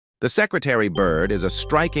The secretary bird is a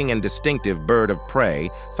striking and distinctive bird of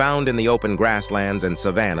prey found in the open grasslands and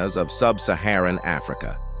savannas of sub-Saharan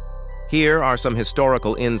Africa. Here are some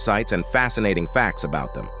historical insights and fascinating facts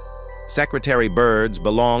about them. Secretary birds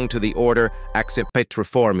belong to the order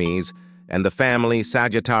Accipitriformes and the family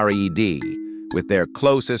Sagittariidae, with their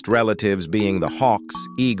closest relatives being the hawks,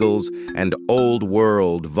 eagles, and Old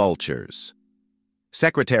World vultures.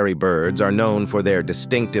 Secretary birds are known for their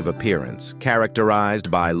distinctive appearance, characterized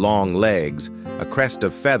by long legs, a crest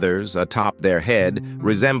of feathers atop their head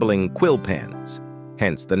resembling quill pens,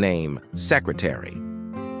 hence the name secretary,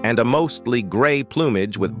 and a mostly gray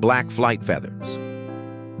plumage with black flight feathers.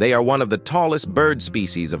 They are one of the tallest bird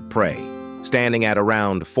species of prey, standing at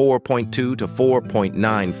around 4.2 to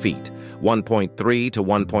 4.9 feet, 1.3 to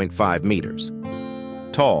 1.5 meters.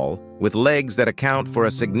 Tall, with legs that account for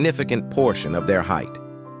a significant portion of their height.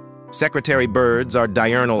 Secretary birds are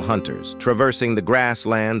diurnal hunters, traversing the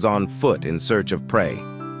grasslands on foot in search of prey,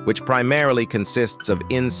 which primarily consists of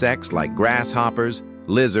insects like grasshoppers,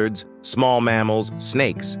 lizards, small mammals,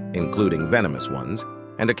 snakes, including venomous ones,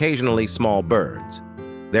 and occasionally small birds.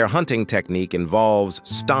 Their hunting technique involves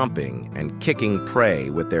stomping and kicking prey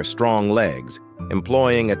with their strong legs,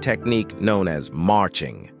 employing a technique known as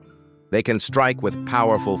marching. They can strike with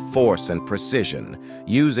powerful force and precision,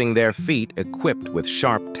 using their feet equipped with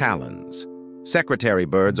sharp talons. Secretary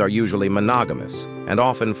birds are usually monogamous and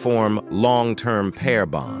often form long-term pair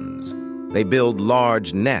bonds. They build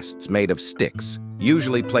large nests made of sticks,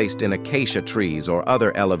 usually placed in acacia trees or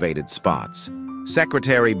other elevated spots.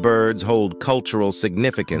 Secretary birds hold cultural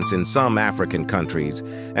significance in some African countries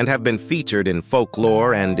and have been featured in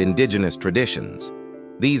folklore and indigenous traditions.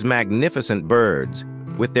 These magnificent birds,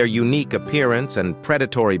 with their unique appearance and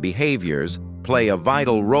predatory behaviors, play a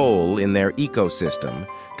vital role in their ecosystem,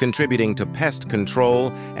 contributing to pest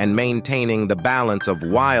control and maintaining the balance of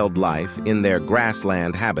wildlife in their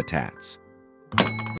grassland habitats.